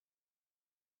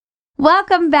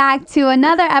Welcome back to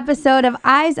another episode of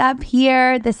Eyes Up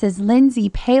Here. This is Lindsey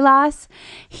Palos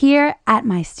here at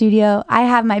my studio. I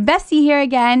have my bestie here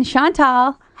again,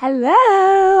 Chantal.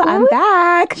 Hello, I'm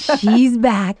back. She's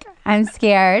back. I'm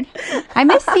scared. I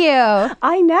missed you.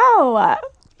 I know. I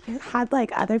had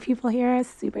other people here. I was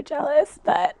super jealous,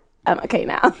 but I'm okay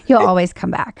now. You'll always come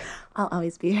back. I'll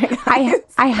always be here.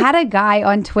 I had a guy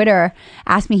on Twitter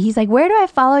ask me, he's like, where do I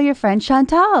follow your friend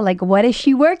Chantal? What is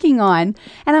she working on?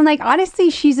 And I'm like, honestly,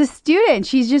 she's a student.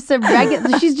 She's just a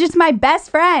regular, she's just my best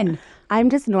friend. I'm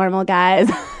just normal, guys.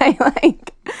 I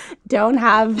don't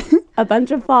have a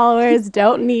bunch of followers,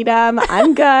 don't need them.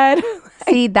 I'm good.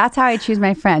 See, that's how I choose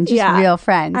my friends, just real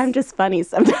friends. I'm just funny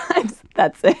sometimes.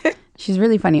 That's it. She's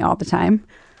really funny all the time.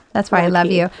 That's why I love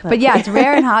you. But yeah, it's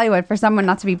rare in Hollywood for someone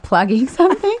not to be plugging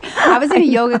something. I was in a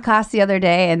yoga class the other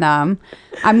day, and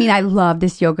I love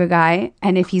this yoga guy.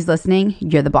 And if he's listening,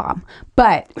 you're the bomb.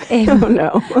 But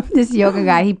this yoga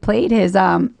guy, he played his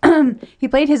own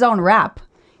rap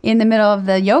in the middle of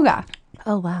the yoga.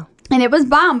 Oh wow. And it was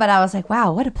bomb, but I was like,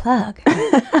 wow, what a plug.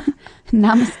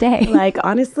 Namaste.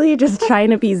 Honestly, just trying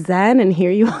to be zen, and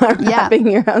here you are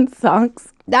rapping your own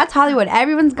songs. That's Hollywood.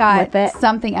 Everyone's got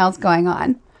something else going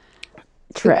on.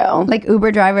 True.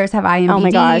 Uber drivers have IMDb's. Oh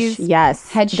my gosh, yes.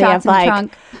 Headshots in the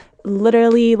trunk.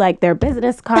 Literally, their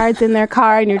business cards in their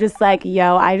car, and you're just like,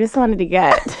 yo, I just wanted to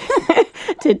get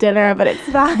to dinner, but it's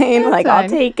fine. I'll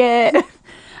take it.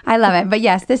 I love it. But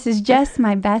yes, this is just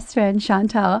my best friend,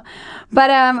 Chantal.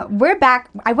 But we're back.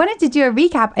 I wanted to do a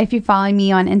recap. If you're following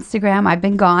me on Instagram, I've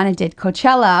been gone. I did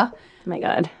Coachella. Oh my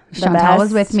God. Chantal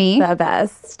was with me. The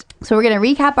best. So we're going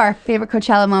to recap our favorite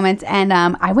Coachella moments. And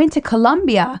I went to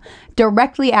Colombia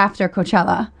directly after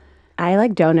Coachella. I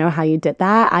don't know how you did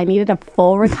that. I needed a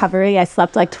full recovery. I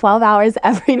slept 12 hours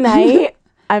every night.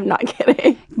 I'm not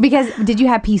kidding. Because did you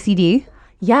have PCD?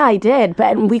 Yeah, I did.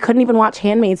 But we couldn't even watch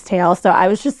Handmaid's Tale. So I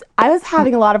was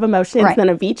having a lot of emotions. Right. Then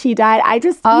Avicii died. I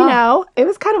just, it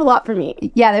was kind of a lot for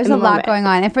me. Yeah, there's a lot going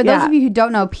on. And for those of you who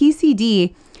don't know,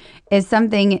 PCD is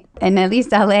something, in at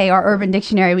least LA or Urban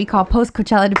Dictionary, we call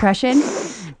post-Coachella depression.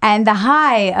 And the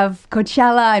high of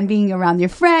Coachella and being around your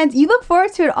friends, you look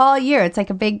forward to it all year. It's like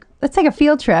a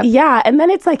field trip. Yeah, and then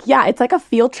it's a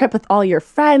field trip with all your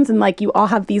friends, and you all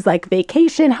have these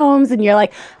vacation homes, and you're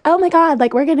like, oh my God,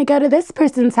 we're gonna go to this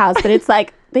person's house, but it's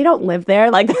they don't live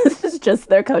there. This is just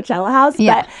their Coachella house.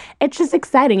 Yeah. But it's just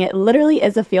exciting. It literally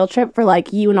is a field trip for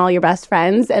you and all your best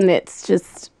friends, and it's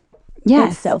just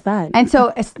it's so fun. And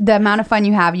so the amount of fun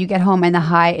you have, you get home and the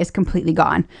high is completely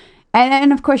gone.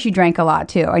 And of course you drank a lot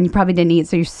too, and you probably didn't eat,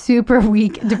 so you're super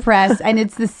weak, depressed, and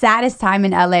it's the saddest time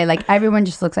in LA. Everyone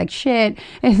just looks like shit.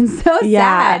 It's so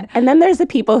sad. And then there's the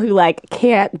people who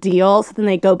can't deal, so then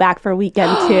they go back for a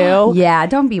weekend too. Yeah,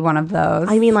 don't be one of those.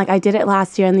 I mean, I did it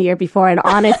last year and the year before, and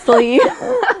honestly,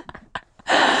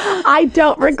 I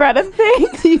don't regret a thing.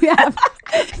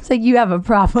 It's you have a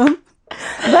problem.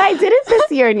 But I did it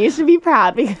this year, and you should be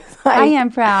proud because I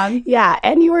am proud. Yeah,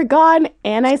 and you were gone,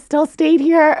 and I still stayed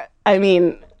here. I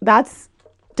mean, that's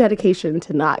dedication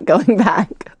to not going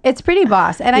back. It's pretty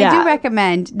boss. And I do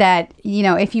recommend that,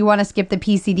 if you want to skip the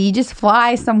PCD, just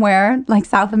fly somewhere like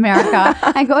South America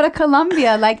and go to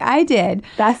Colombia like I did.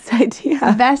 Best idea.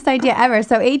 Best idea ever.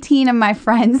 So 18 of my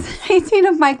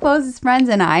closest friends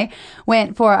and I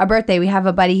went for a birthday. We have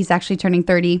a buddy, he's actually turning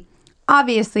 30.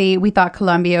 Obviously, we thought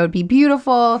Colombia would be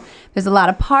beautiful. There's a lot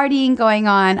of partying going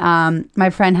on. My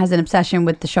friend has an obsession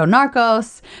with the show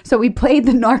Narcos. So we played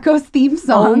the Narcos theme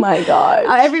song. Oh, my gosh.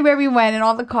 Everywhere we went in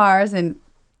all the cars.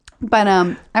 But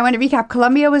I want to recap.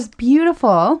 Colombia was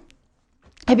beautiful.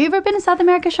 Have you ever been to South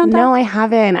America, Chantal? No, I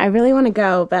haven't. I really want to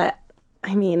go, but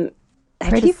I mean...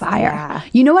 Pretty fire. Yeah.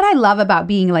 You know what I love about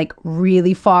being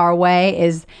really far away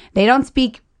is they don't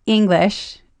speak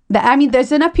English.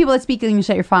 There's enough people that speak English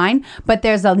that you're fine, but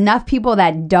there's enough people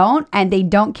that don't, and they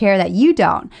don't care that you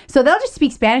don't. So they'll just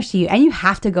speak Spanish to you, and you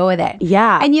have to go with it.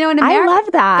 Yeah. And in America, I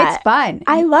love that. It's fun.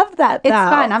 I love that, though. It's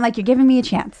fun. I'm you're giving me a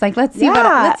chance. Let's see what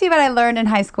I learned in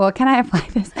high school. Can I apply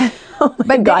this? Oh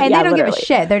my God, they don't give a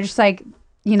shit. They're just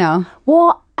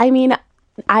Well, I mean,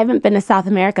 I haven't been to South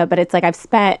America, but it's I've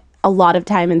spent a lot of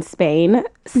time in Spain.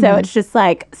 So it's just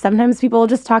sometimes people will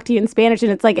just talk to you in Spanish,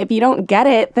 and it's if you don't get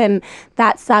it, then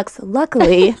that sucks.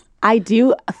 Luckily, I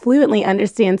do fluently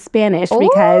understand Spanish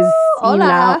because,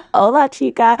 hola. Hola,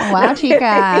 chica. Wow,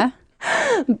 chica.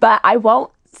 But I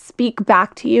won't speak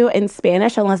back to you in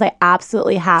Spanish unless I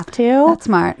absolutely have to. That's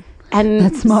smart.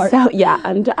 That's smart. So, yeah,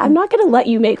 I'm not going to let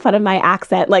you make fun of my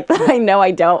accent that I know I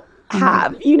don't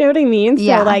have. You know what I mean?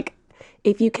 Yeah. So,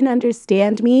 if you can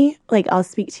understand me, I'll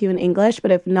speak to you in English.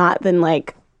 But if not, then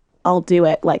I'll do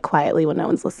it like quietly when no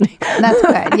one's listening. That's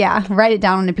good. Yeah. Write it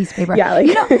down on a piece of paper. Yeah, like,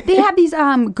 you know, they have these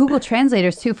Google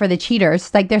translators too for the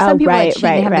cheaters. Like there's some people that cheat,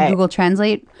 they have the Google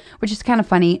Translate, which is kind of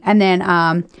funny. And then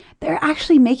they're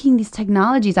actually making these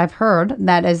technologies, I've heard,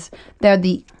 they're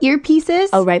the earpieces.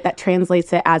 Oh, right. That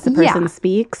translates it as the person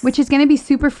speaks. Which is going to be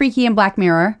super freaky in Black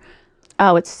Mirror.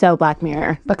 Oh, it's so Black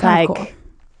Mirror. But kind of cool.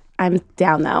 I'm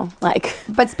down though.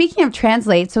 But speaking of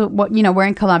translate, so we're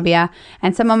in Colombia,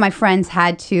 and some of my friends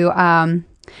had to.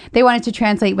 They wanted to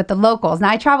translate with the locals. Now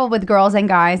I traveled with girls and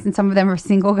guys, and some of them were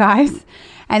single guys,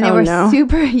 and they were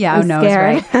super. Yeah, I'm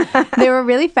scared. Right. They were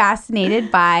really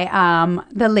fascinated by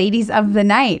the ladies of the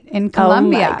night in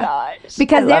Colombia. Oh my gosh!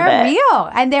 Because they're real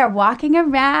and they're walking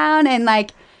around and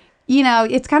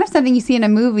it's kind of something you see in a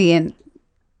movie and.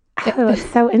 Oh, it's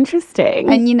so interesting.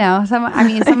 And some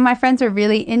of my friends are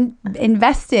really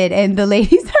invested in the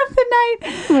ladies of the night.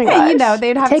 Oh my gosh. And,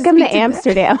 they'd have take to them to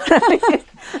Amsterdam.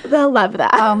 They'll love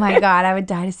that. Oh my God, I would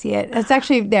die to see it. It's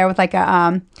actually there with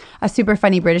a super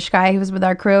funny British guy who was with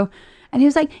our crew. And he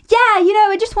was like, yeah,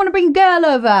 I just want to bring a girl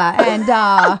over. And,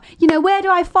 where do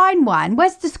I find one?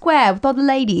 Where's the square with all the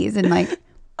ladies? And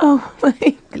oh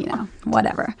my God.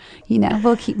 Whatever.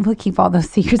 We'll keep all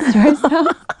those secrets to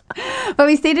ourselves. But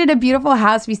we stayed at a beautiful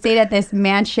house. We stayed at this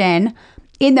mansion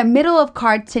in the middle of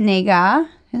Cartagena.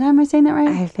 Am I saying that right?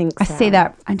 I think so. I say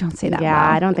that. I don't say that. Yeah,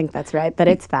 well. I don't think that's right, but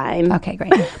it's fine. Okay,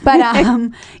 great.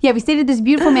 But we stayed at this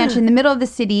beautiful mansion in the middle of the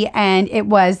city, and it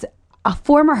was a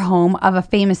former home of a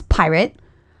famous pirate,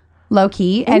 low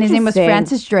key, and his name was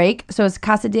Francis Drake. So it's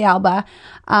Casa de Alba,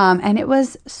 and it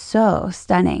was so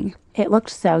stunning. It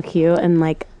looked so cute,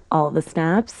 and all the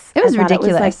snaps. It was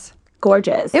ridiculous. It was,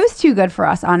 gorgeous. It was too good for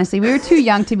us, honestly. We were too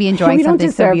young to be enjoying something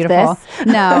so beautiful.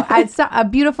 No, I saw a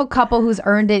beautiful couple who's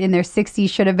earned it in their 60s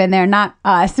should have been there, not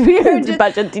us. We were just a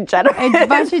bunch of degenerates. A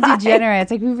bunch of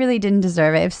degenerates. We really didn't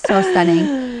deserve it. It was so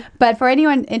stunning. But for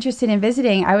anyone interested in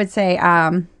visiting, I would say,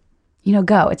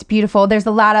 go. It's beautiful. There's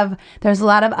a lot of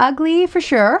ugly for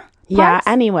sure. Yeah,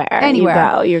 anywhere you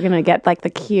go, you're gonna get the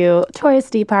cute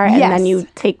touristy part, and then you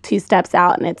take 2 steps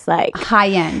out, and it's high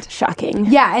end, shocking.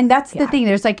 Yeah, and that's the thing.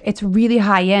 There's it's really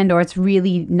high end, or it's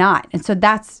really not, and so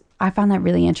I found that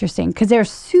really interesting because they're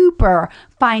super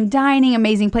fine dining,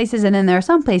 amazing places, and then there are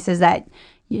some places that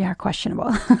are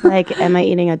questionable. Am I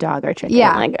eating a dog or chicken?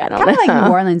 Yeah, I don't know. Kind of like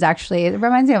New Orleans, actually. It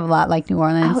reminds me of a lot like New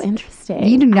Orleans. Oh, interesting.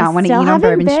 You do not want to eat on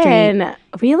Bourbon Street.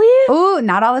 Really? Oh,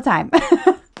 not all the time.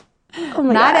 Oh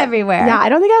my Not God. everywhere. Yeah, I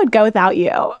don't think I would go without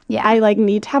you. Yeah. I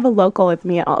need to have a local with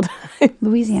me at all times.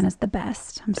 Louisiana's the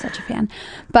best. I'm such a fan.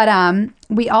 But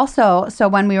we also, so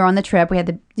when we were on the trip, we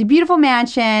had the beautiful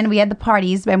mansion, we had the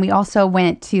parties, and we also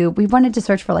we wanted to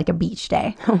search for a beach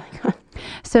day. Oh my God.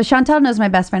 So Chantal knows my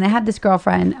best friend. I had this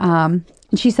girlfriend, and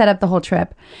she set up the whole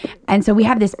trip. And so we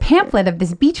have this pamphlet of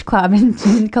this beach club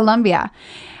in Colombia.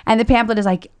 And the pamphlet is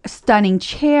stunning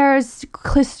chairs,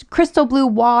 crystal blue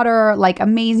water,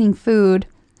 amazing food.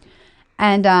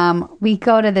 And we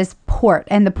go to this port,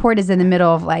 and the port is in the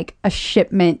middle of a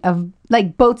shipment of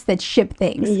boats that ship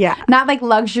things. Yeah. Not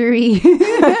luxury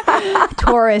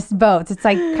tourist boats. It's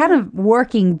kind of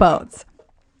working boats.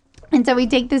 And so we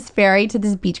take this ferry to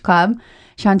this beach club.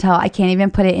 Chantal, I can't even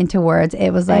put it into words. It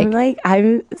was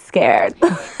I'm scared.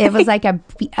 It was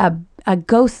a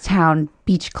ghost town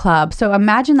beach club. So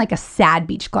imagine a sad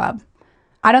beach club.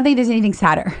 I don't think there's anything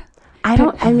sadder. I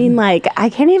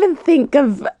can't even think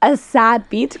of a sad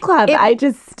beach club.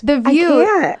 The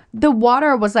view, the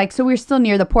water was so we were still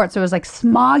near the port. So it was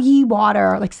smoggy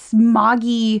water,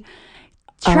 smoggy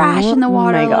trash in the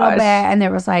water a little bit. And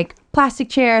there was plastic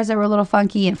chairs that were a little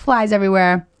funky and flies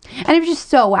everywhere. And it was just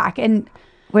so whack. And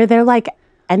were there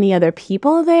any other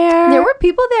people there? There were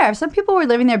people there. Some people were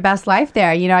living their best life there.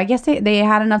 I guess they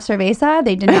had enough cerveza.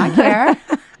 They did not care.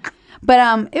 But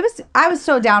I was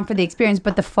so down for the experience,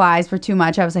 but the flies were too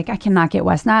much. I was I cannot get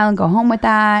West Nile and go home with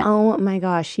that. Oh my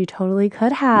gosh, you totally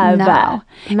could have. No,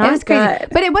 it was crazy.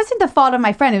 But it wasn't the fault of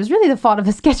my friend. It was really the fault of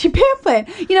the sketchy pamphlet.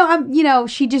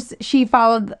 She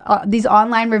followed these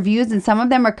online reviews, and some of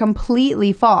them are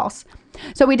completely false.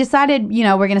 So we decided,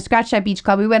 we're going to scratch that beach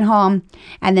club. We went home,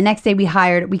 and the next day we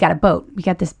got a boat. We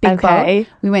got this big boat.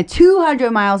 We went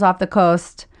 200 miles off the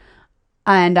coast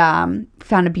and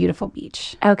found a beautiful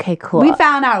beach. Okay, cool. We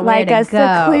found out where to go.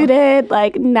 Secluded,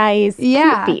 nice,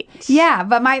 cute beach. Yeah,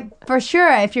 but for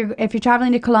sure, if you're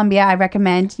traveling to Colombia, I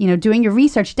recommend, doing your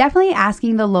research, definitely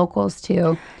asking the locals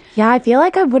too. Yeah, I feel I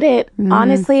wouldn't,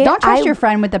 honestly. Don't trust your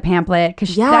friend with the pamphlet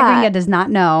because that gringa does not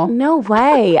know. No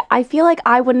way. I feel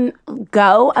I wouldn't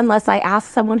go unless I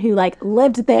asked someone who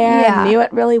lived there and knew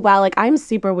it really well. I'm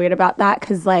super weird about that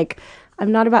because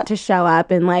I'm not about to show up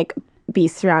and be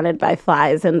surrounded by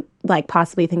flies and like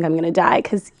possibly think I'm gonna die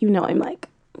because I'm like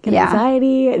get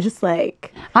anxiety. It's just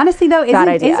like honestly though,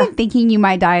 isn't thinking you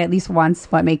might die at least once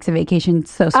what makes a vacation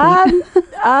so sweet?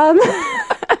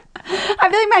 I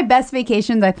feel like my best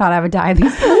vacations, I thought I would die at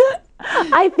least.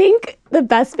 I think the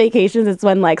best vacations is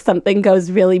when like something goes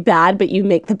really bad, but you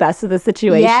make the best of the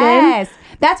situation. Yes.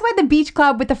 That's why the beach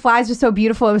club with the flies was so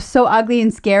beautiful. It was so ugly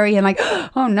and scary and like,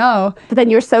 oh no. But then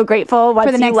you're so grateful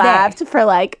once you left for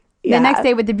like, the next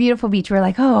day with the beautiful beach, we're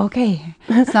like, oh, okay.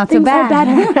 It's not so bad.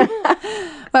 Better.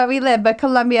 But we live. But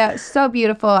Colombia, so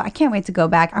beautiful. I can't wait to go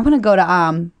back. I want to go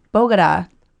to Bogota.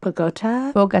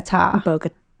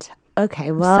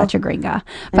 Okay, well. Such a gringa.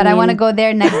 But I want to go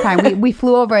there next time. We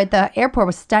flew over at the airport. It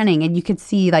was stunning. And you could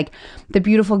see like the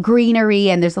beautiful greenery.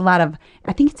 And there's a lot of,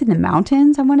 I think it's in the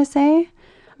mountains, I want to say.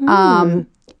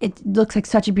 It looks like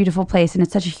such a beautiful place. And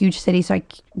it's such a huge city. So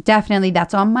definitely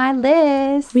that's on my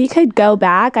list. We could go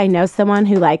back. I know someone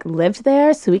who like lived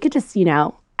there. So we could just,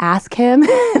 ask him.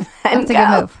 That's a good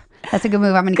move. That's a good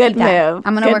move. I'm going to keep that.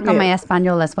 I'm going to work on my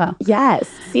Espanol as well. Yes.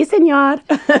 Sí, señor.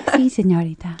 Sí,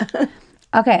 señorita.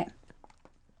 Okay.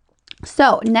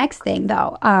 So next thing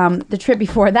though, the trip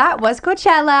before that was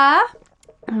Coachella.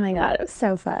 Oh my God, it was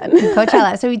so fun.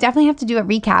 Coachella. So we definitely have to do a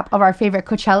recap of our favorite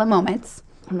Coachella moments.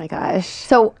 Oh my gosh.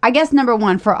 So I guess number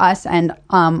one for us and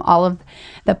all of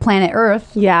the planet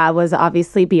Earth. Yeah, was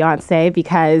obviously Beyonce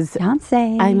because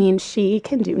I mean, she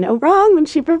can do no wrong when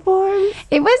she performs.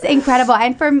 It was incredible.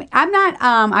 And for me,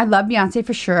 I love Beyonce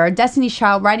for sure. Destiny's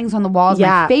Child, Writings on the Wall is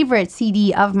my favorite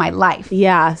CD of my life.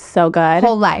 Yeah, so good.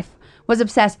 Whole life. Was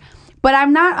obsessed. But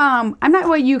I'm not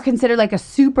what you consider like a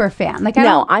super fan. Like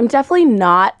I'm definitely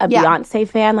not a Beyonce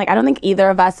fan. Like I don't think either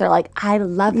of us are like, I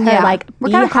love her. Yeah. Like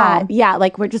we're kind of calm. Yeah,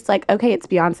 like we're just like, okay, it's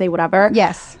Beyonce, whatever.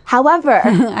 Yes. However,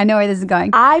 I know where this is going.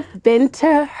 I've been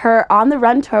to her On the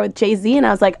Run tour with Jay-Z and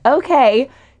I was like, okay,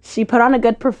 she put on a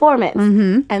good performance.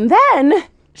 Mm-hmm. And then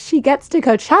she gets to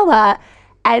Coachella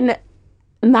and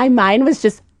my mind was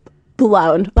just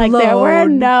blown. Like there were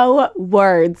no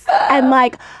words. And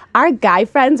like our guy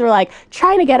friends were like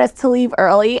trying to get us to leave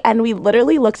early and we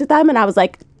literally looked at them and I was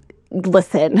like,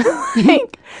 listen,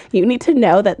 like you need to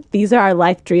know that these are our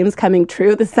life dreams coming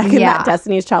true. The second that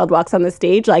Destiny's Child walks on the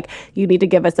stage, like you need to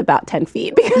give us about 10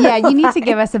 feet. Yeah, you need to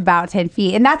give us about 10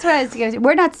 feet. And that's what I was going to say.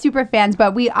 We're not super fans,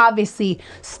 but we obviously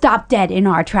stopped dead in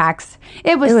our tracks.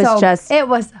 It was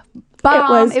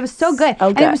bomb. It was so good.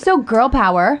 And it was so girl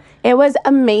power. It was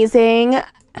amazing.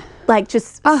 Like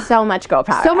just so much girl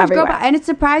power. So much girl power. And it's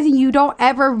surprising you don't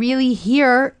ever really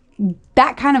hear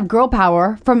that kind of girl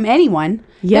power from anyone.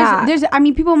 Yeah. There's I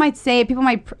mean, people might say,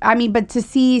 but to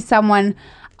see someone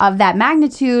of that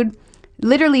magnitude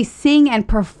literally sing and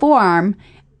perform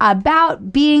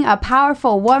about being a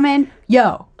powerful woman,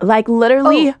 like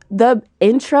literally the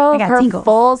intro of her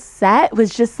full set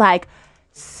was just like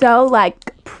so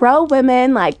like pro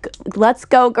women, like let's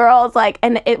go girls, like,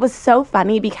 and it was so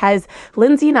funny because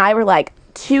Lindsey and I were like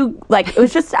it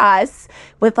was just us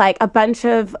with like a bunch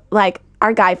of like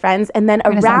our guy friends, and then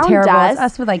around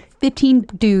us with like 15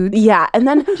 dudes. Yeah, and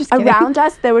then around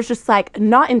us, there was just like,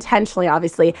 not intentionally,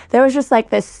 obviously, there was just like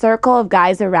this circle of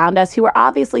guys around us who were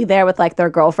obviously there with like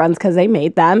their girlfriends because they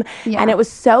made them. Yeah. And it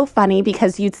was so funny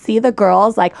because you'd see the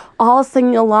girls like all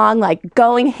singing along, like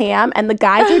going ham, and the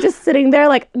guys were just sitting there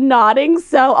like nodding,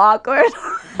 so awkward.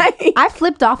 I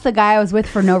flipped off the guy I was with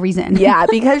for no reason. Yeah,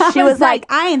 because she was like,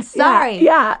 I am sorry.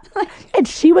 Yeah. And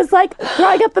she was like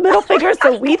throwing up the middle finger,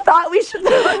 so we thought we should.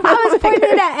 I was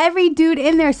pointing at every dude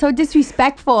in there, so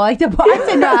disrespectful. Like the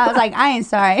bartender, I was like, I ain't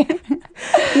sorry.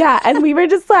 Yeah, and we were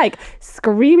just like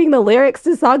screaming the lyrics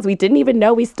to songs we didn't even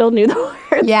know we still knew the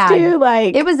words to.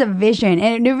 Like it was a vision,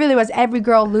 and it really was every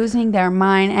girl losing their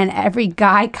mind, and every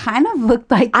guy kind of looked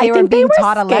like they were being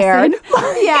taught a lesson.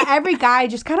 Yeah, every guy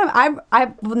just kind of.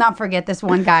 I will not forget this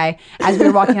one guy as we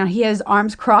were walking on. He had his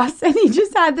arms crossed, and he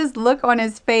just had this look on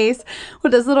his face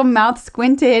with his little mouth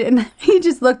squinted, and he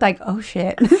just looked like, oh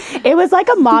shit. It was like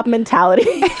a mob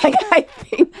mentality. Like I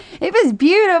think it was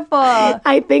beautiful.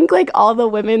 I think like all the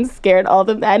women scared all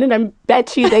the men, and I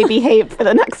bet you they behaved for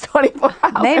the next 24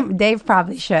 hours. They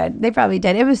probably should. They probably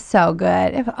did. It was so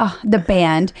good. The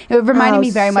band. It reminded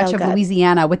me very much of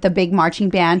Louisiana with the big marching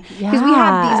band. Because we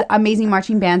have these amazing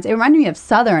marching bands. It reminded me of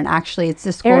Southern, actually. It's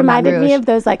just It reminded me of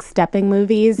those like stepping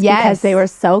movies because they were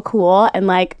so cool. And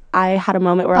like I had a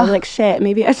moment where I was like, shit,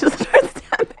 maybe I should start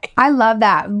stepping. I love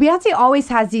that. Beyonce always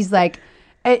has these like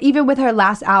even with her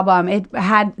last album,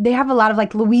 they have a lot of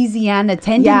like Louisiana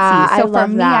tendencies. Yeah, so I for love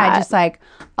me, that. I just like,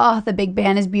 the big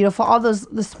band is beautiful. All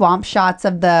the swamp shots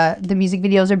of the music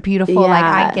videos are beautiful. Like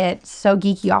Yeah. I get so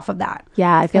geeky off of that.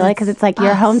 Yeah, I feel like because it's like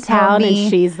your hometown, so and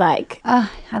she's like, I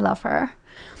love her.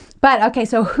 But okay,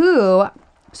 so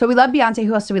we love Beyonce.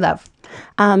 Who else do we love?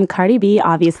 Cardi B,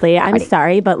 obviously. I'm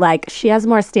sorry, but like she has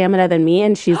more stamina than me,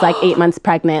 and she's like 8 months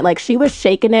pregnant. Like she was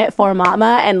shaking it for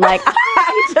mama, and like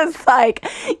I just like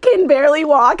can barely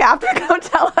walk after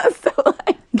Coachella. So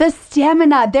like The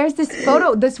stamina. There's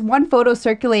this one photo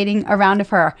circulating around of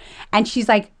her, and she's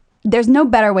like, there's no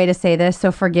better way to say this,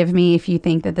 so forgive me if you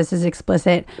think that this is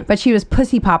explicit, but she was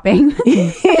pussy popping.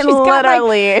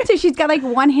 Literally. She's got like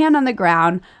one hand on the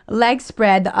ground, legs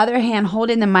spread, the other hand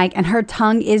holding the mic, and her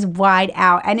tongue is wide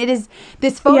out. And it is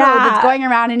this photo that's going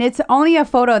around, and it's only a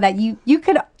photo that you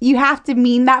have to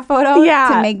mean that photo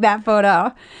to make that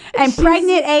photo. And she's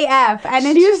pregnant AF. And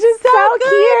she was just so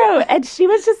cute. And she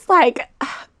was just like,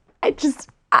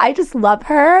 I just love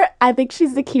her. I think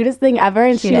she's the cutest thing ever.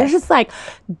 And she was just like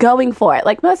going for it.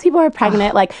 Like most people are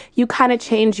pregnant, like you kind of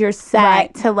change your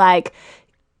set to like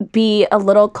be a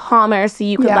little calmer so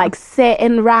you could like sit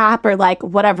and rap or like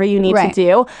whatever you need to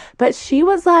do. But she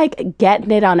was like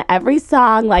getting it on every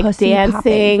song, like pussy dancing,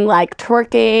 popping, like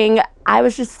twerking. I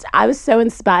was so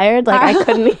inspired. Like I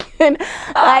couldn't even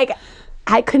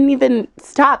I couldn't even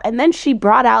stop. And then she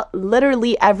brought out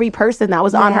literally every person that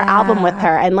was on her album with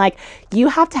her. And like, you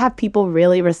have to have people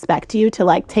really respect you to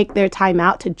like take their time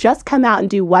out to just come out and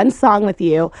do one song with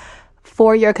you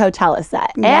for your Coachella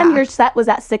set. Yeah. And your set was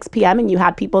at 6 p.m. and you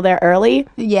had people there early.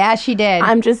 Yeah, she did.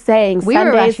 I'm just saying. We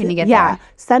were rushing to get there.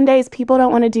 Sundays, people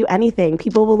don't want to do anything.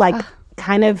 People will like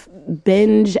kind of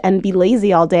binge and be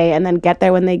lazy all day and then get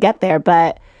there when they get there.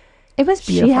 But it was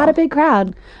beautiful. She had a big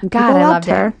crowd. God, I loved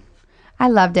her. I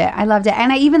loved it.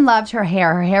 And I even loved her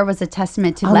hair. Her hair was a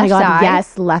testament to left eye.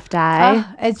 Yes, left eye.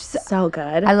 It's so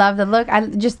good. I love the look.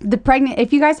 The pregnant.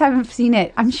 If you guys haven't seen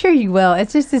it, I'm sure you will.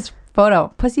 It's just this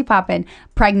photo, pussy popping,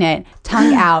 pregnant,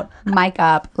 tongue out, mic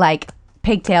up, like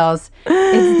pigtails.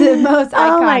 It's the most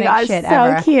iconic shit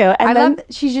ever. So cute. And I love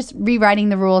that she's just rewriting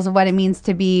the rules of what it means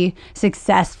to be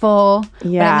successful, what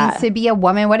it means to be a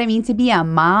woman, what it means to be a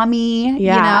mommy, you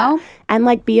know? And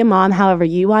like be a mom however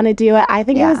you want to do it. I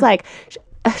think it was like,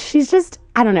 she's just,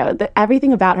 I don't know,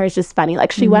 everything about her is just funny.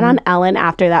 Like she went on Ellen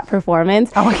after that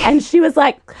performance and she was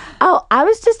like, I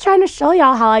was just trying to show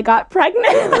y'all how I got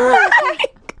pregnant.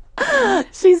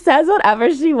 She says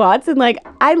whatever she wants, and like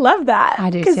I love that.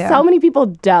 I do too. Because so many people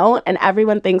don't, and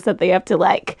everyone thinks that they have to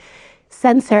like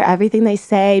censor everything they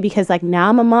say because like now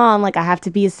I'm a mom, like I have to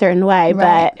be a certain way.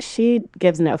 Right. But she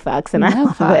gives no fucks, and I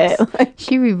love it. Like,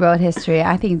 she rewrote history.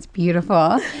 I think it's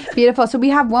beautiful, beautiful. So we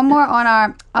have one more on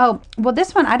our.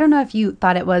 This one I don't know if you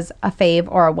thought it was a fave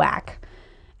or a whack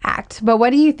act, but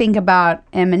what do you think about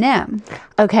Eminem?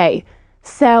 Okay.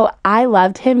 So I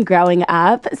loved him growing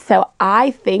up. So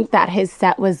I think that his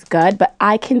set was good, but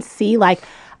I can see like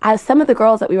some of the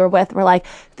girls that we were with were like,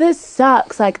 this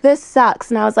sucks. Like this sucks.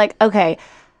 And I was like, okay,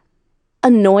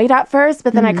 annoyed at first,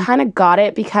 but then I kind of got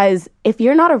it because if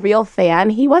you're not a real fan,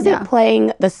 he wasn't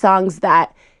playing the songs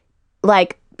that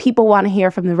like people want to hear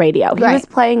from the radio. He was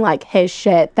playing like his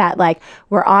shit that like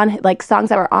were on like songs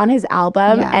that were on his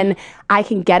album. And I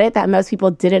can get it that most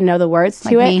people didn't know the words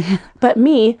to it. But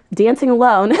me dancing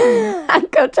alone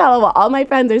at Coachella while all my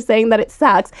friends are saying that it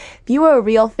sucks. If you were a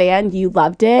real fan, you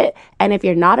loved it. And if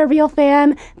you're not a real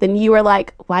fan, then you were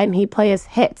like, why didn't he play his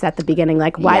hits at the beginning?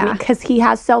 Like, why? Because he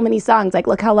has so many songs. Like,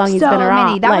 look how long he's been around.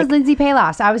 Many. That was Lindsey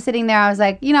Palos. I was sitting there. I was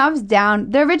like, I was down.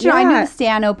 The original, I knew the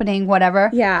Stan opening, whatever.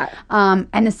 Yeah.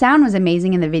 And the sound was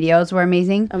amazing and the videos were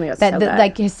amazing. Oh my God, so good.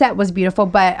 Like his set was beautiful,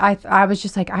 but I was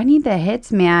just like, I need the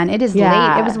hits, man. It is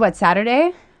late. It was what,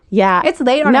 Saturday? Yeah. It's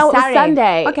late on a Saturday. No, it was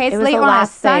Sunday. Okay, it's late on a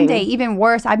Sunday. Even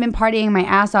worse. I've been partying my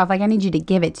ass off. Like, I need you to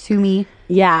give it to me.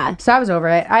 Yeah. So I was over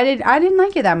it. I didn't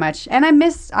like it that much. And I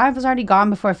was already gone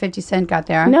before 50 Cent got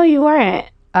there. No, you weren't.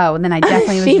 Oh, and then I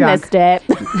definitely was she drunk. Missed it.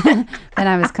 Then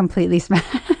I was completely smashed.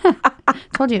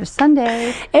 Told you it was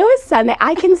Sunday. It was Sunday.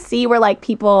 I can see where like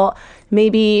people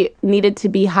maybe needed to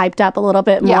be hyped up a little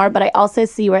bit more, but I also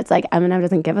see where it's like Eminem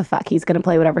doesn't give a fuck. He's going to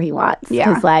play whatever he wants. Yeah.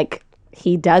 Because like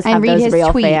he does have those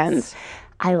real tweets. Fans.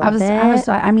 I love it.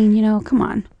 I mean, come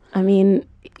on. I mean,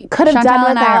 could have Chantal done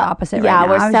without. And I are opposite right now. Yeah,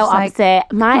 we're so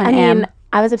opposite.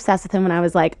 I was obsessed with him when I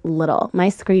was like little. My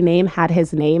screen name had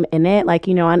his name in it, like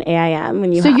on AIM.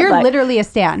 When you so you're like, literally a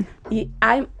stan.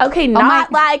 I'm okay.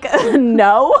 Not like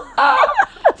no.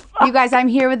 You guys, I'm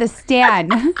here with a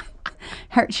stan.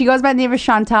 She goes by the name of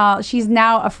Chantal. She's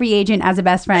now a free agent as a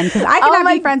best friend because I cannot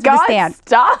be friends with a stan.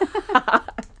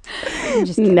 Stop. I'm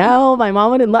just kidding. No, my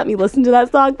mom wouldn't let me listen to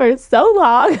that song for so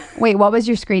long. Wait, what was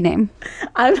your screen name?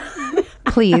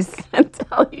 Please. I can't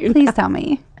tell you. Please tell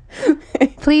me.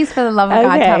 Please, for the love of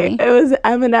God, tell me. It was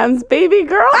Eminem's Baby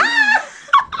Girl.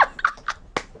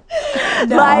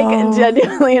 No. Like,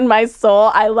 genuinely in my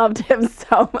soul, I loved him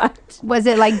so much. Was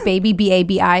it like Baby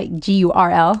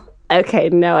Babigurl? Okay,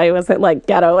 no, I wasn't like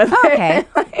ghetto with Okay.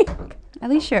 it. At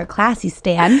least you're a classy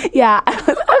stan. Yeah.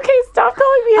 Okay, stop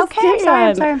calling me a Okay,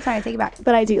 stan. I'm sorry. I take it back.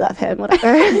 But I do love him.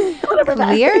 Whatever. Whatever.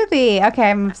 Clearly. Okay,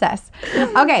 I'm obsessed.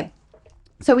 Okay.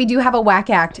 So we do have a whack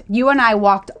act. You and I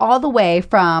walked all the way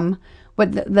from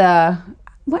what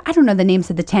I don't know the names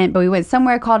of the tent, but we went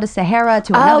somewhere called a Sahara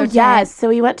to another tent. Yes. So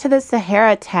we went to the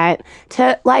Sahara tent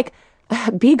to like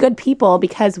be good people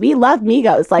because we love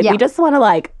Migos. Like we just want to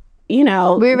like,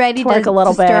 we're ready twerk to a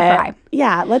little bit. Stir fry.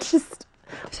 Yeah. Let's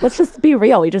just be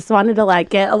real. We just wanted to like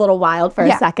get a little wild for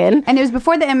a second. And it was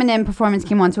before the Eminem performance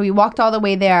came on, so we walked all the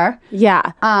way there.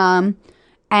 Yeah.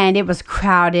 And it was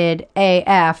crowded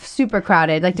AF, super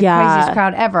crowded, like the craziest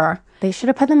crowd ever. They should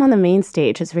have put them on the main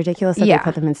stage. It's ridiculous that they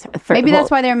put them in. Maybe that's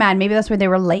why they were mad. Maybe that's why they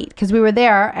were late. Because we were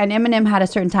there and Eminem had a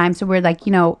certain time. So we're like,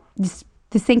 this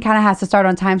thing kind of has to start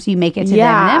on time so you make it to the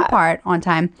Eminem part on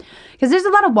time. Because there's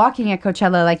a lot of walking at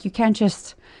Coachella. Like you can't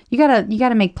just, you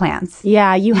gotta make plans.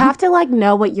 Yeah, you have to like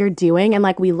know what you're doing. And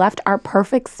like we left our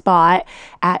perfect spot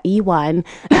at E1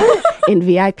 in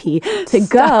VIP to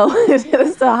go to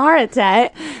the Sahara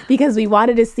tent because we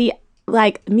wanted to see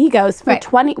like Migos for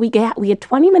 20. We had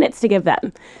 20 minutes to give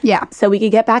them. Yeah. So we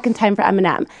could get back in time for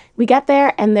Eminem. We get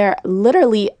there and they're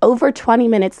literally over 20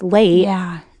 minutes late.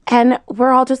 Yeah. And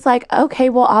we're all just like, okay,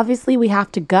 well, obviously we have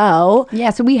to go. Yeah,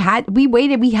 so we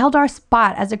waited. We held our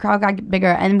spot as the crowd got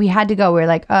bigger and we had to go. We were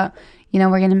like, we're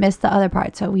going to miss the other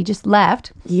part. So we just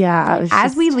left. Yeah.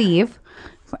 As we leave,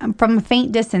 from a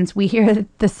faint distance, we hear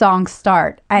the song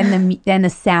start and the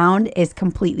sound is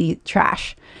completely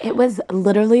trash. It was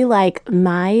literally like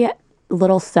my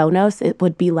little Sonos, it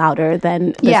would be louder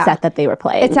than the set that they were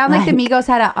playing. It sounded like the Migos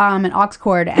had an aux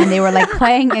cord and they were like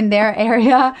playing in their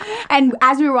area. And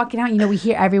as we were walking out, we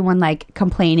hear everyone like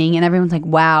complaining and everyone's like,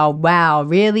 wow,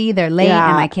 really? They're late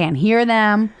and I can't hear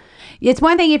them. It's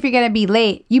one thing if you're going to be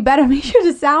late, you better make sure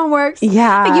the sound works.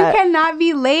 Yeah. Like, you cannot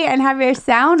be late and have your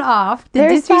sound off. The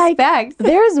disrespect. Like,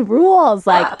 there's rules.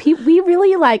 Like, we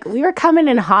really, like, we were coming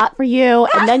in hot for you,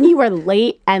 and then you were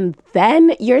late, and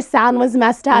then your sound was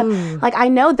messed up. Like, I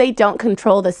know they don't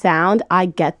control the sound. I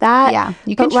get that. Yeah.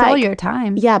 You control your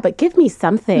time. Yeah, but give me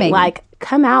something. Maybe. Like,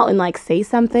 come out and like say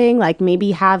something, like maybe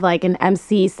have like an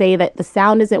MC say that the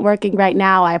sound isn't working right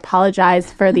now. I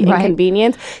apologize for the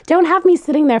inconvenience. Don't have me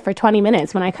sitting there for 20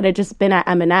 minutes when I could have just been at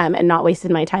Eminem and not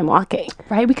wasted my time walking.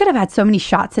 Right? We could have had so many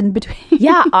shots in between.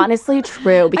 Yeah, honestly,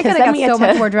 true. Because then we got so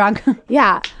much more drunk.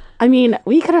 Yeah. I mean,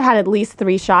 we could have had at least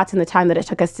 3 shots in the time that it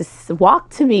took us to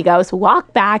walk to Migos,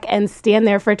 walk back, and stand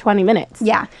there for 20 minutes.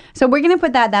 Yeah. So we're going to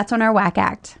put that's on our whack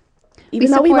act. Even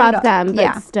though we love them,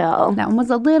 but still. That one was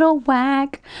a little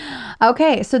whack.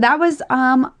 Okay, so that was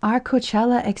our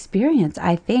Coachella experience,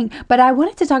 I think. But I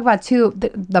wanted to talk about, too,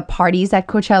 the parties at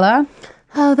Coachella.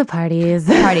 Oh, the parties.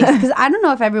 Because I don't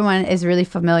know if everyone is really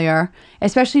familiar,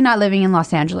 especially not living in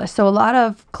Los Angeles. So a lot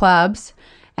of clubs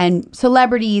and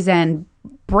celebrities and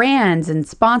brands and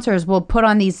sponsors will put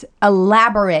on these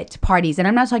elaborate parties. And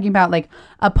I'm not talking about, like,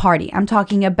 a party. I'm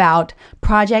talking about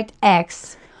Project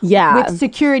X. Yeah. With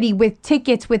security, with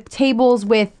tickets, with tables,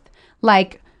 with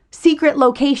like secret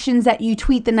locations that you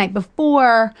tweet the night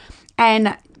before.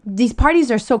 And these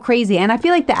parties are so crazy. And I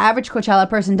feel like the average Coachella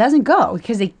person doesn't go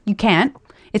because you can't.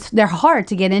 They're hard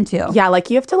to get into. Yeah, like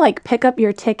you have to like pick up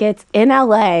your tickets in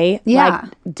LA like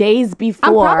days before.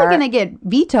 I'm probably going to get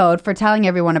vetoed for telling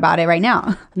everyone about it right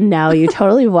now. No, you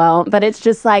totally won't. But it's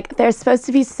just like they're supposed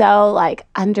to be so like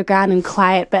underground and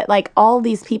quiet. But like all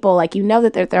these people, like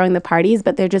that they're throwing the parties,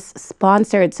 but they're just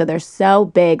sponsored. So they're so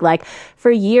big. Like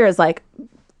for years, like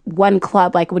one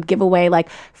club like would give away like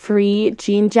free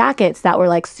jean jackets that were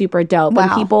like super dope. Wow.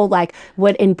 And people like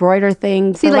would embroider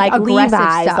things for like Levi's,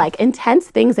 stuff. like intense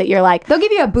things that you're like, they'll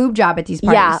give you a boob job at these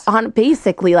parties. Yeah,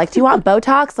 basically like, do you want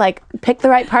Botox? Like pick the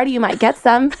right party, you might get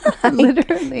some.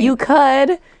 Literally. You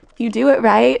could. You do it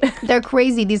right. They're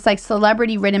crazy, these like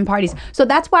celebrity ridden parties. So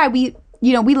that's why we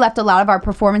left a lot of our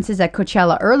performances at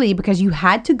Coachella early because you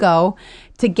had to go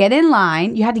to get in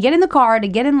line. You had to get in the car to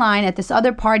get in line at this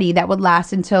other party that would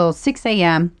last until 6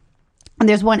 a.m. And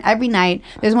there's one every night.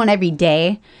 There's one every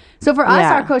day. So for us,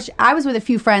 our coach, I was with a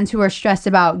few friends who were stressed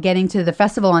about getting to the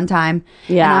festival on time.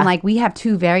 Yeah. And I'm like, we have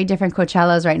two very different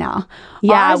Coachellas right now.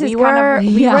 Yeah, we were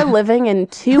living in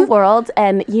two worlds.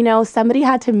 And, you know, somebody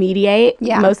had to mediate,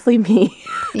 mostly me,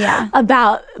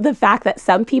 about the fact that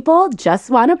some people just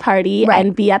want to party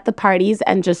and be at the parties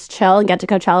and just chill and get to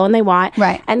Coachella when they want.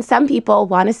 Right. And some people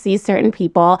want to see certain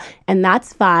people, and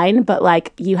that's fine. But,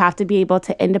 like, you have to be able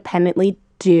to independently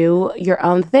do your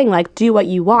own thing, like do what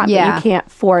you want, but you can't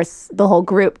force the whole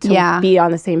group to be on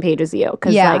the same page as you,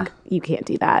 because like you can't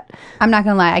do that. I'm not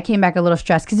gonna lie, I came back a little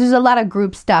stressed because there's a lot of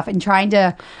group stuff and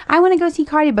I want to go see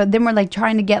Cardi, but then we're like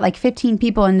trying to get like 15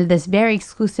 people into this very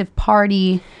exclusive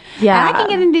party. Yeah, and I can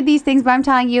get into these things, but I'm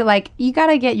telling you, like, you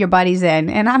gotta get your buddies in,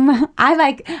 and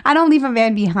I don't leave a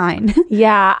man behind.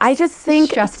 Yeah, I just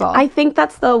think stressful. I think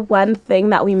that's the one thing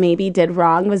that we maybe did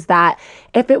wrong, was that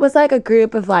if it was like a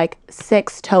group of like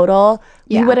 6 total,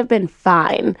 we would have been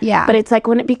fine. Yeah, but it's like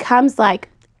when it becomes like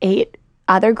 8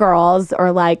 other girls,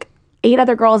 or like 8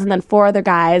 other girls and then 4 other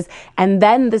guys, and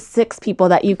then the 6 people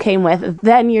that you came with,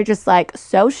 then you're just like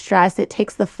so stressed. It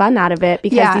takes the fun out of it,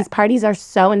 because these parties are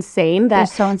so insane that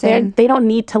they don't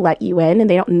need to let you in, and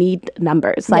they don't need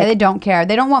numbers. Like, they don't care.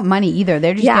 They don't want money either.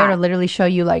 They're just there to literally show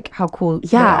you like how cool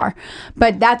they are.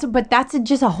 But that's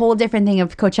just a whole different thing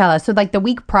of Coachella. So like the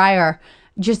week prior,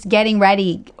 just getting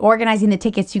ready, organizing the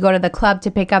tickets. You go to the club to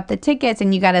pick up the tickets,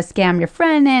 and you got to scam your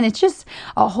friend in. It's just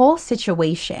a whole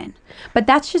situation. But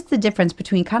that's just the difference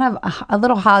between kind of a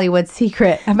little Hollywood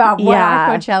secret about what our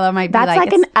Coachella might be like. That's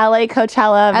like an LA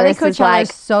Coachella versus LA Coachella like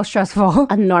is so stressful.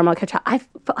 A normal Coachella.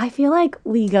 I feel like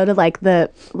we go to like the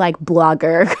like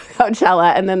blogger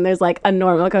Coachella, and then there's like a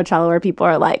normal Coachella where people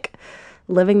are like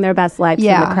living their best lives in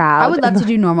the crowd. I would love to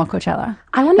do normal Coachella.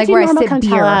 I want to do normal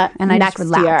Coachella and I next just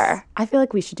relax. year. I feel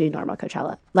like we should do normal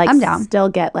Coachella. Like, I'm down. Still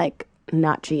get like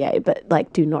not GA, but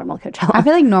like do normal Coachella. I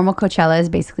feel like normal Coachella is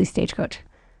basically Stagecoach.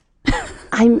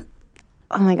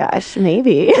 Oh my gosh,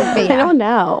 maybe. I don't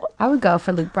know. I would go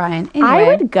for Luke Bryan. Anyway. I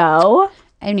would go.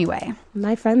 Anyway.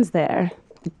 My friend's there.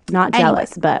 Not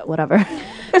jealous, but whatever.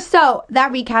 So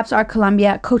that recaps our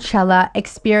Colombia Coachella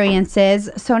experiences.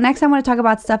 So next I want to talk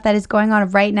about stuff that is going on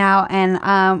right now. And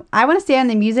I want to stay on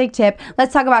the music tip.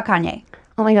 Let's talk about Kanye.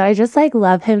 Oh my God, I just like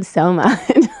love him so much.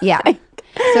 Yeah.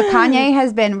 So Kanye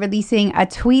has been releasing a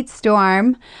tweet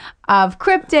storm of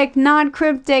cryptic,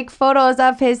 non-cryptic photos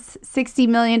of his $60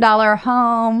 million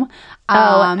home.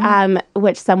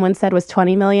 Which someone said was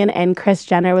 $20 million, and Kris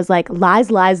Jenner was like, lies,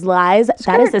 lies, lies.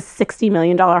 That is a $60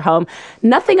 million home.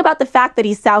 Nothing about the fact that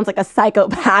he sounds like a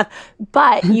psychopath,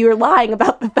 but you're lying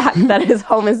about the fact that his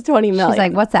home is $20 million. She's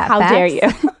like, what's that? How facts? dare you?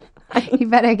 You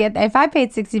better get that. If I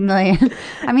paid $60 million,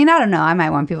 I mean, I don't know. I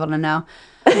might want people to know.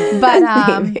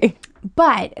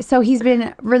 But so he's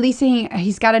been releasing,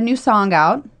 he's got a new song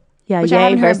out. Yeah,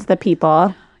 Ye versus the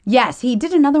People. Yes, he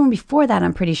did another one before that,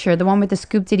 I'm pretty sure. The one with the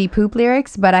Scoop Diddy Poop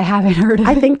lyrics, but I haven't heard of it.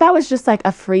 I think that was just like a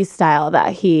freestyle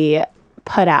that he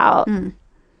put out.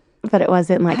 But it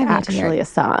wasn't like actually a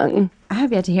song. I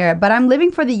have yet to hear it, but I'm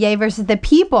living for the Ye versus the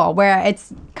People, where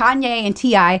it's Kanye and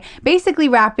T.I. basically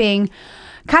rapping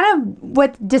kind of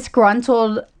what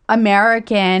disgruntled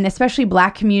American, especially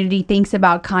Black community, thinks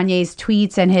about Kanye's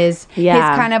tweets and his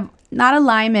kind of, not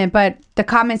alignment, but the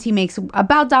comments he makes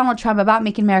about Donald Trump, about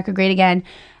making America great again.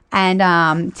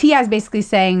 And T.I. is basically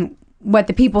saying what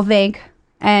the people think,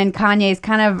 and Kanye is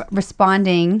kind of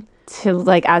responding to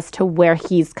like as to where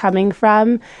he's coming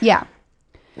from. Yeah.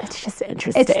 It's just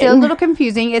interesting. It's still a little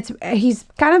confusing. He's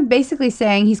kind of basically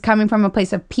saying he's coming from a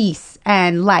place of peace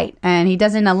and light, and he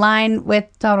doesn't align with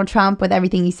Donald Trump with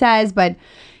everything he says, but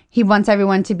he wants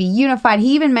everyone to be unified.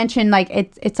 He even mentioned like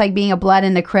it's like being a blood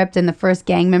in the crypt and the first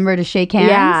gang member to shake hands.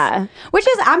 Yeah. Which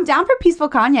is, I'm down for peaceful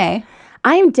Kanye.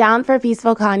 I'm down for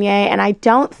peaceful Kanye, and I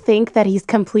don't think that he's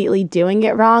completely doing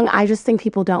it wrong. I just think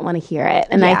people don't want to hear it.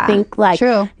 And I think like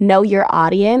know your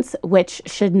audience, which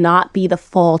should not be the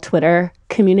full Twitter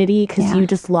community, because you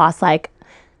just lost like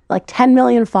 10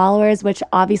 million followers, which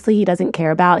obviously he doesn't care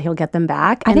about. He'll get them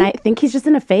back. I think he's just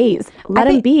in a phase. Let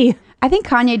him be. I think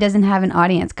Kanye doesn't have an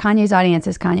audience. Kanye's audience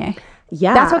is Kanye.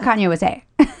 Yeah. That's what Kanye would say.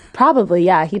 Probably,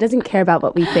 yeah. He doesn't care about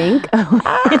what we think.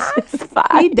 It's just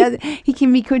fine. He doesn't. He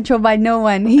can be controlled by no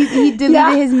one. He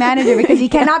deleted his manager because he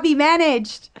cannot be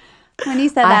managed. When he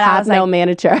said that, I was no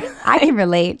manager. I can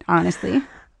relate, honestly.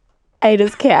 I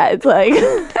just can't. It's like...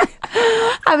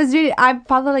 I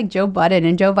followed like Joe Budden,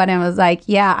 and Joe Budden was like,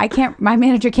 yeah, my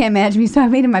manager can't manage me, so I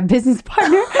made him my business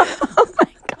partner. Oh my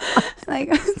God. Like,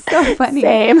 it's so funny.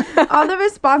 Same. All the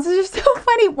responses are so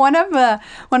funny. One of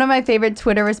my favorite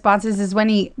Twitter responses is when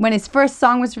his first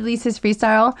song was released, his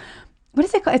freestyle. What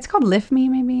is it called? It's called Lift Me,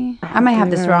 maybe? I might have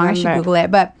this wrong. I should Google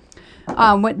it. But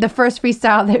the first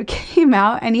freestyle that came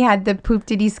out, and he had the poop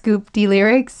diddy scoop d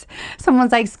lyrics.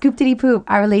 Someone's like, scoop diddy poop.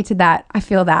 I relate to that. I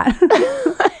feel that.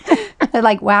 They're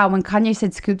like, wow, when Kanye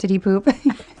said scoop diddy poop.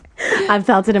 I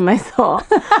felt it in my soul.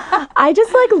 I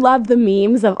just like love the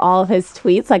memes of all of his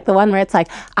tweets, like the one where it's like,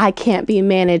 I can't be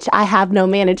managed, I have no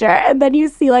manager. And then you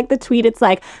see like the tweet, it's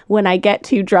like, when I get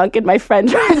too drunk and my friend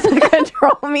tries to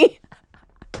control me,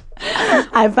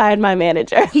 I find my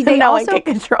manager. No one can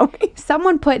control me.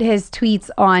 Someone put his tweets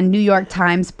on New York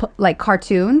Times like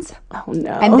cartoons. Oh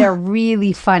no. And they're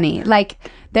really funny. Like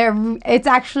it's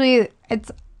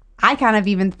I kind of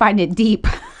even find it deep.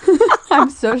 I'm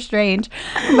so strange.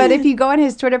 But if you go on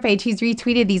his Twitter page, he's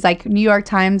retweeted these like New York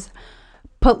Times,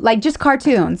 like just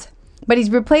cartoons. But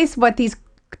he's replaced what these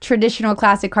traditional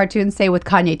classic cartoons say with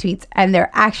Kanye tweets. And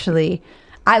they're actually,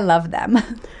 I love them.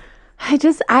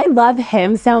 I love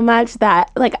him so much that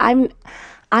like I'm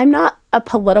not a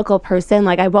political person.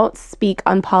 Like I won't speak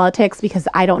on politics because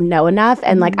I don't know enough.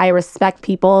 And like I respect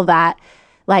people that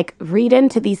like read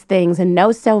into these things and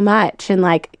know so much and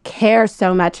like care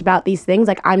so much about these things.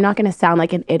 Like I'm not going to sound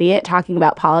like an idiot talking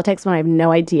about politics when I have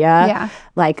no idea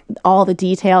like all the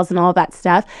details and all of that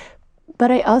stuff.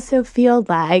 But I also feel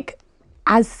like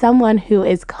as someone who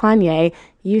is Kanye,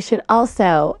 you should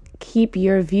also keep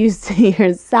your views to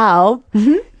yourself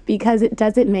because it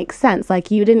doesn't make sense. Like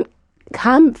you didn't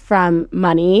come from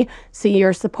money, so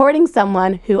you're supporting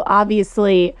someone who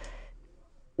obviously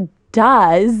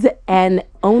does and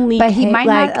only but he might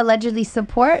not allegedly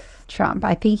support Trump.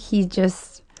 I think he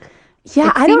just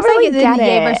I don't really get the it.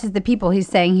 Ye versus the people. He's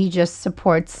saying he just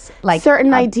supports like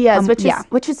certain ideas,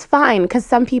 which is fine because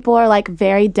some people are like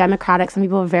very Democratic, some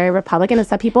people are very Republican, and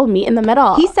some people meet in the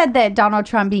middle. He said that Donald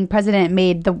Trump being president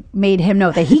made him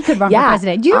know that he could run for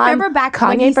president. Do you remember back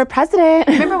Kanye for president?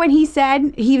 Remember when he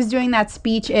said he was doing that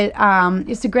speech at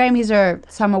it's the Grammys or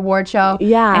some award show?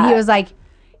 Yeah, and he was like.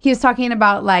 He was talking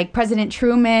about like President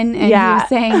Truman, and he was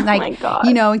saying like,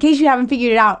 you know, in case you haven't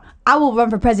figured it out, I will run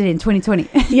for president in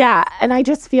 2020. Yeah, and I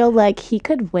just feel like he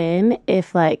could win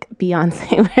if like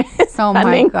Beyonce was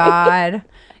my God.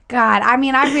 I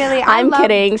mean, I'm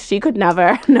kidding. She could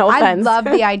never. No offense. I love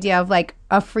the idea of like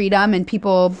a freedom and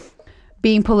people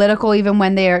being political even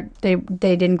when they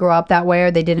didn't grow up that way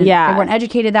or they weren't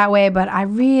educated that way. But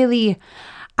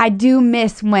I do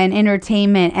miss when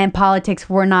entertainment and politics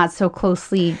were not so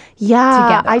closely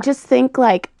together. I just think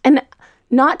like, and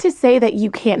not to say that you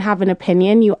can't have an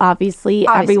opinion. You obviously,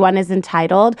 everyone is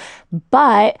entitled.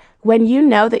 But when you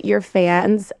know that your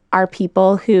fans are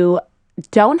people who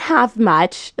don't have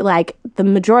much, like the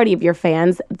majority of your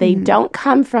fans, they don't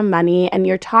come from money, and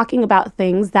you're talking about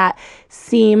things that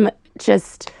seem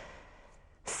just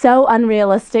so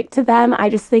unrealistic to them, I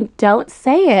just think don't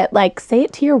say it. Like, say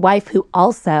it to your wife who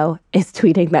also is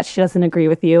tweeting that she doesn't agree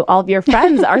with you. All of your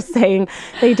friends are saying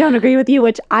they don't agree with you,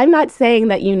 which I'm not saying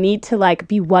that you need to like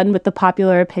be one with the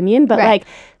popular opinion, but like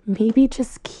maybe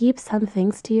just keep some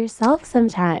things to yourself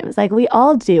sometimes. Like we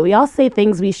all do. We all say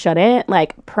things we shouldn't,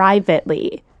 like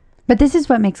privately. But this is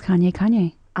what makes Kanye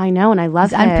Kanye. I know, and I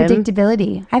love him.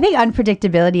 Unpredictability. I think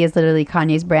unpredictability is literally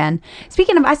Kanye's brand.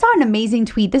 Speaking of, I saw an amazing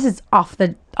tweet. This is off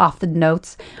the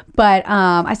notes, but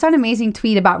I saw an amazing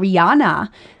tweet about Rihanna.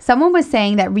 Someone was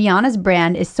saying that Rihanna's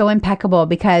brand is so impeccable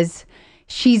because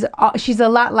she's a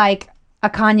lot like a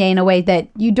Kanye in a way that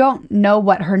you don't know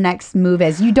what her next move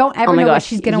is. You don't ever know what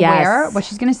she's going to wear, what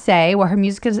she's going to say, what her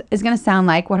music is going to sound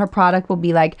like, what her product will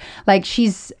be like. Like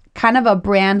she's kind of a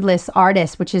brandless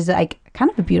artist, which is like kind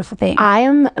of a beautiful thing. I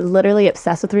am literally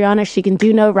obsessed with Rihanna. She can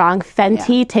do no wrong.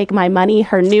 Fenty, Take My Money.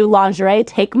 Her new lingerie,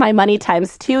 Take My Money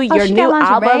 ×2. Your new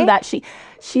album that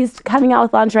she's coming out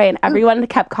with lingerie, and everyone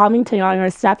kept commenting on her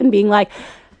stuff and being like,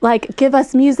 give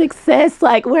us music, sis.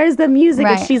 Like, where's the music?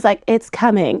 And she's like, it's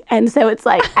coming. And so it's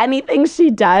like anything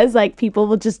she does, like people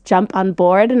will just jump on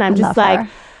board. And I'm just like,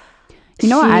 you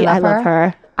know what? I love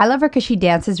her. I love her because she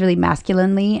dances really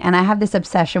masculinely, and I have this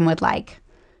obsession with like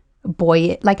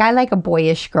I like a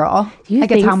boyish girl,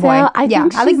 like a tomboy. So? I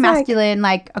like masculine,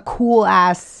 like a cool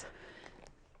ass.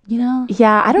 You know?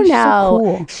 Yeah, I don't know.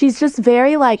 So cool. She's just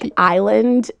very like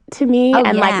island to me,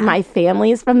 like my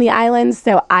family's from the island,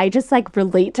 so I just like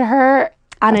relate to her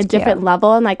on a different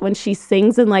level. And like when she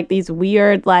sings in like these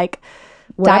weird like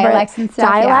dialects and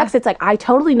stuff. It's like I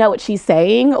totally know what she's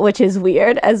saying, which is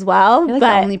weird as well. You're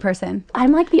like the only person.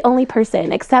 I'm like the only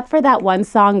person, except for that one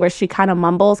song where she kind of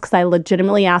mumbles, because I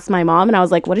legitimately asked my mom and I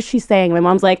was like, what is she saying? My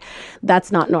mom's like,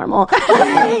 that's not normal.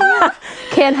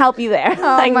 Can't help you there. Oh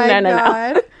like, my God.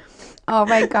 No. Oh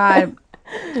my God.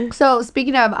 So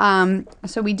speaking of,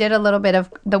 so we did a little bit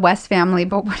of the West family,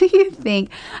 but what do you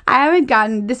think? I haven't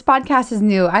gotten, this podcast is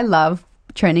new. I love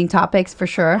trending topics for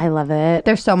sure. I love it.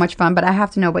 They're so much fun, but I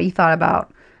have to know what you thought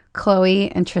about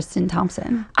Chloe and Tristan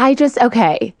Thompson.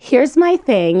 Okay, here's my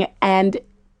thing. And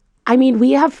I mean,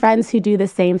 we have friends who do the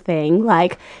same thing.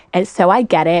 Like, and so I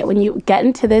get it. When you get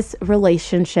into this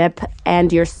relationship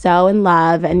and you're so in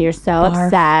love and you're so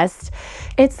obsessed,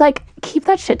 it's like, keep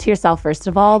that shit to yourself, first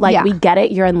of all. Like, we get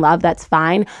it. You're in love. That's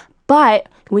fine. But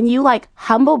when you like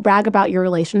humble brag about your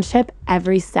relationship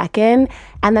every second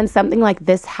and then something like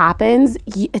this happens,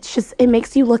 it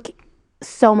makes you look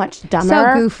so much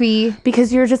dumber. So goofy.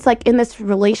 Because you're just like in this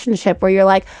relationship where you're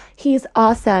like, he's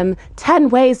awesome. 10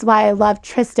 ways why I love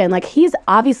Tristan. Like, he's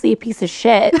obviously a piece of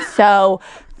shit. So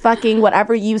fucking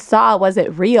whatever you saw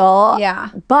wasn't real. Yeah.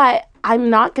 But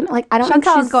I'm not gonna I don't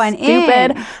Chantal's think she's going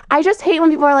stupid. in. I just hate when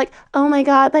people are like, oh my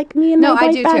God, like me and my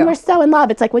boyfriend, we're so in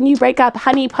love. It's like when you break up,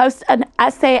 honey, post an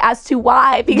essay as to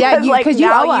why. Because you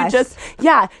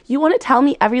want to tell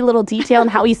me every little detail and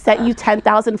how he sent you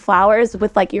 10,000 flowers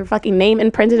with like your fucking name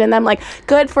imprinted in them. Like,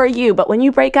 good for you. But when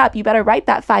you break up, you better write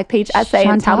that 5-page essay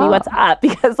and tell me what's up,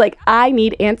 because like I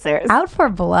need answers. Out for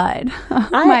blood.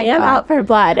 I am out for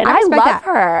blood. And I love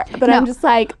her. But I'm just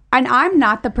like, and I'm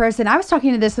not the person, I was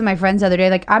talking to this with my friends the other day,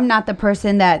 like, I'm not the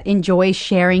person that enjoys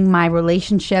sharing my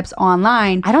relationships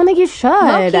online. I don't think you should.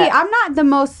 Low-key, I'm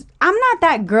not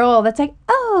that girl that's like,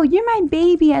 oh, you're my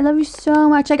baby, I love you so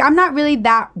much. Like, I'm not really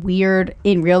that weird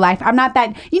in real life. I'm not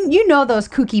that, you know those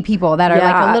kooky people that are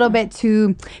like a little bit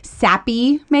too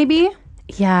sappy, maybe.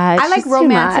 Yeah, I like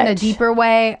romance in a deeper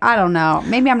way. I don't know.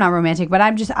 Maybe I'm not romantic, but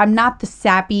I'm not the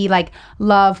sappy, like,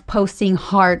 love posting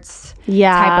hearts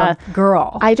type of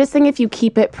girl. I just think if you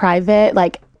keep it private,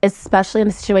 like, especially in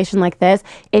a situation like this,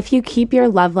 if you keep your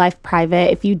love life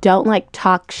private, if you don't like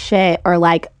talk shit or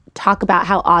like talk about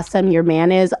how awesome your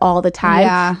man is all the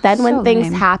time, then when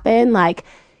things happen, like,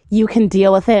 you can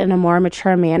deal with it in a more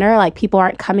mature manner. Like, people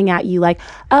aren't coming at you like,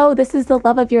 oh, this is the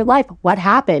love of your life. What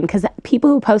happened? Because people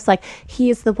who post like, he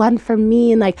is the one for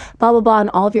me and like blah, blah, blah, and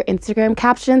all of your Instagram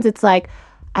captions, it's like,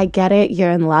 I get it,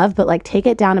 you're in love, but like take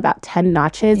it down about 10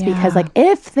 notches because like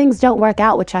if things don't work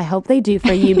out, which I hope they do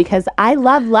for you, because I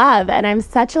love love and I'm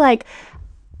such like,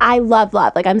 I love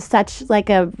love. Like, I'm such like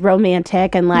a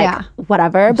romantic and like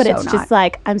whatever, but it's just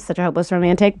like, I'm such a hopeless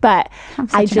romantic. But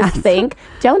I just think,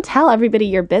 don't tell everybody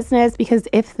your business, because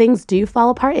if things do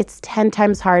fall apart, it's 10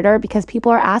 times harder because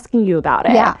people are asking you about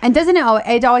it. Yeah. And doesn't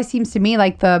it always seems to me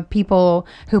like the people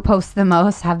who post the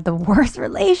most have the worst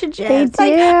relationships. They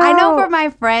do. Like, I know for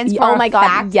my friends, oh my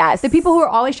God, yes. The people who are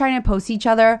always trying to post each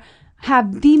other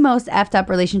have the most effed up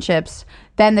relationships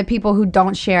than the people who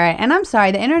don't share it. And I'm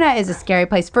sorry, the internet is a scary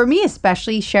place. For me,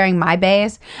 especially sharing my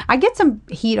bays, I get some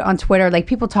heat on Twitter. Like,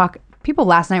 people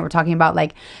last night were talking about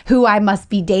like who I must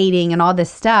be dating and all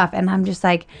this stuff. And I'm just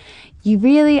like,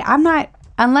 I'm not,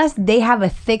 unless they have a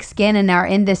thick skin and are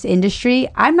in this industry,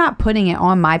 I'm not putting it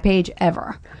on my page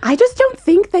ever. I just don't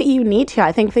think that you need to.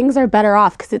 I think things are better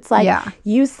off because it's like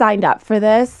you signed up for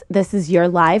this. This is your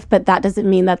life, but that doesn't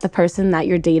mean that the person that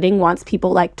you're dating wants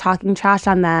people like talking trash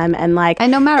on them and like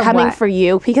no matter coming what. for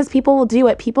you, because people will do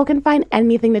it. People can find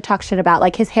anything to talk shit about.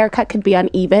 Like, his haircut could be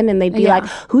uneven and they'd be like,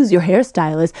 who's your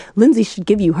hairstylist? Lindsey should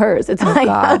give you hers. It's like,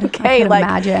 God, okay, like,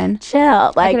 imagine.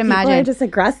 Chill. Like, I can imagine. People are just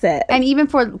aggressive. And even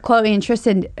for Chloe and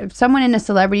Tristan, someone in a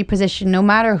celebrity position, no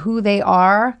matter who they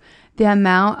are, the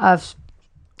amount of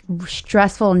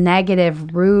stressful,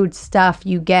 negative, rude stuff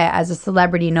you get as a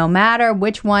celebrity, no matter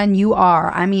which one you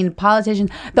are. I mean, politicians,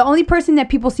 the only person that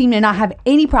people seem to not have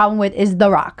any problem with is The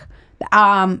Rock.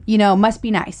 Must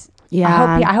be nice.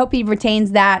 Yeah. I hope he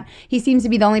retains that. He seems to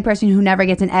be the only person who never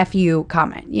gets an F you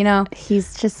comment, you know?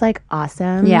 He's just like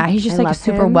awesome. Yeah, he's just like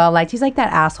super well liked. He's like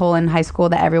that asshole in high school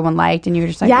that everyone liked, and you're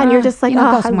just like, and you're just like, go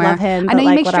I somewhere. love him. I know you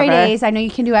like, make whatever. straight A's. I know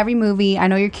you can do every movie. I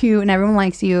know you're cute and everyone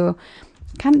likes you.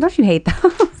 Kind of, don't you hate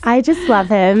those? I just love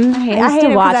him. I used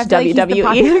to watch WWE.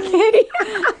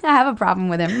 I have a problem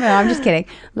with him. No, I'm just kidding.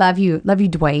 Love you,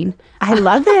 Dwayne. I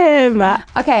love him.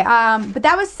 Okay, but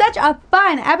that was such a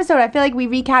fun episode. I feel like we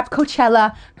recapped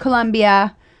Coachella,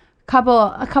 Colombia,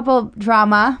 a couple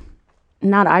drama.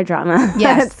 Not our drama.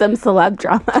 Yes. Some celeb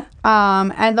drama.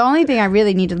 And the only thing I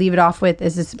really need to leave it off with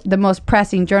is the most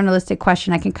pressing journalistic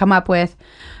question I can come up with.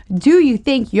 Do you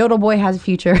think Yodel Boy has a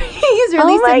future? He's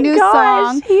released a new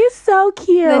song. He's so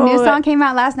cute. The new song came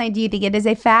out last night. Do you think it is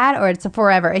a fad or it's a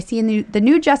forever? Is he the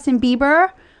new Justin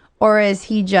Bieber, or is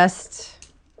he just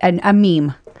a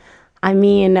meme? I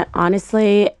mean,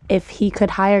 honestly, if he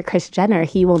could hire Kris Jenner,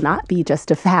 he will not be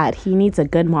just a fad. He needs a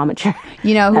good momager.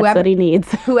 You know, That's what he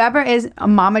needs. Whoever is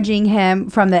momaging him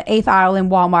from the 8th aisle in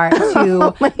Walmart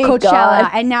to Coachella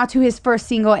God. and now to his first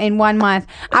single in 1 month,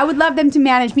 I would love them to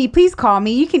manage me. Please call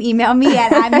me. You can email me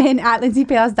at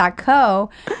admin@lindseypalos.co.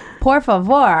 Por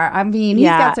favor. I mean, he's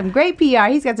got some great PR.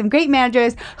 He's got some great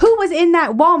managers. Who was in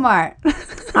that Walmart?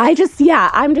 I'm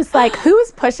just like,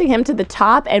 who's pushing him to the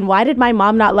top? And why did my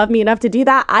mom not love me enough to do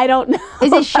that? I don't know.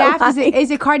 Is it Shaft? Is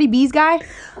it Cardi B's guy?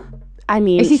 I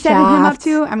mean, is he setting him up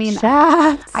too? I mean,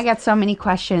 Shaft. I got so many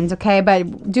questions. Okay,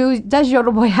 but does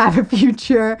Yodel Boy have a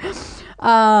future?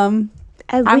 I'm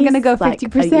gonna go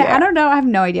 50%. I don't know. I have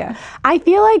no idea. I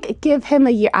feel like give him a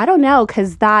year. I don't know,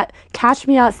 because that Catch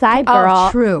Me Outside girl.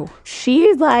 Oh, true.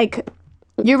 She's like,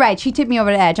 you're right. She tipped me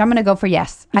over the edge. I'm gonna go for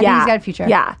yes. I think he's got a future.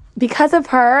 Yeah, because of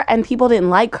her and people didn't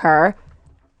like her.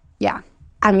 Yeah,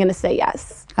 I'm gonna say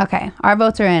yes. Okay, our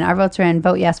votes are in.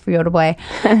 Vote yes for Yodel Boy.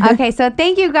 Okay, so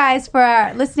thank you guys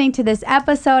for listening to this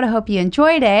episode. I hope you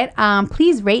enjoyed it.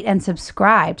 Please rate and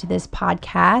subscribe to this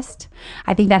podcast.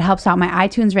 I think that helps out my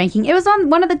iTunes ranking. It was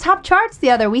on one of the top charts the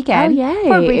other weekend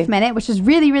for a brief minute, which is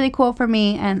really, really cool for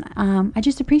me, and I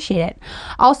just appreciate it.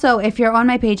 Also, if you're on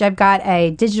my page, I've got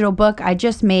a digital book I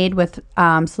just made with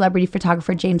celebrity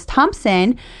photographer James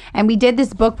Thompson, and we did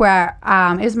this book where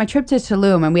it was my trip to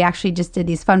Tulum, and we actually just did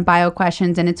these fun bio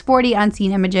questions, and it's 40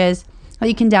 unseen images that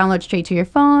you can download straight to your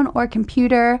phone or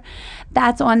computer.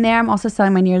 That's on there. I'm also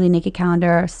selling my Nearly Naked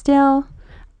calendar still.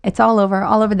 It's all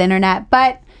over the internet.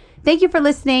 But thank you for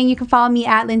listening. You can follow me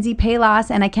at Lindsey Palos,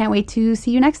 and I can't wait to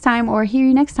see you next time or hear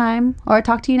you next time or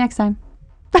talk to you next time.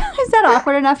 Is that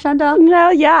awkward enough, Chantal? No,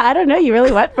 I don't know. You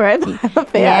really went for it. I'm a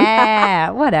fan.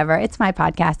 Yeah, whatever. It's my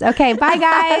podcast. Okay, bye,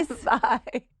 guys.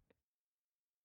 Bye.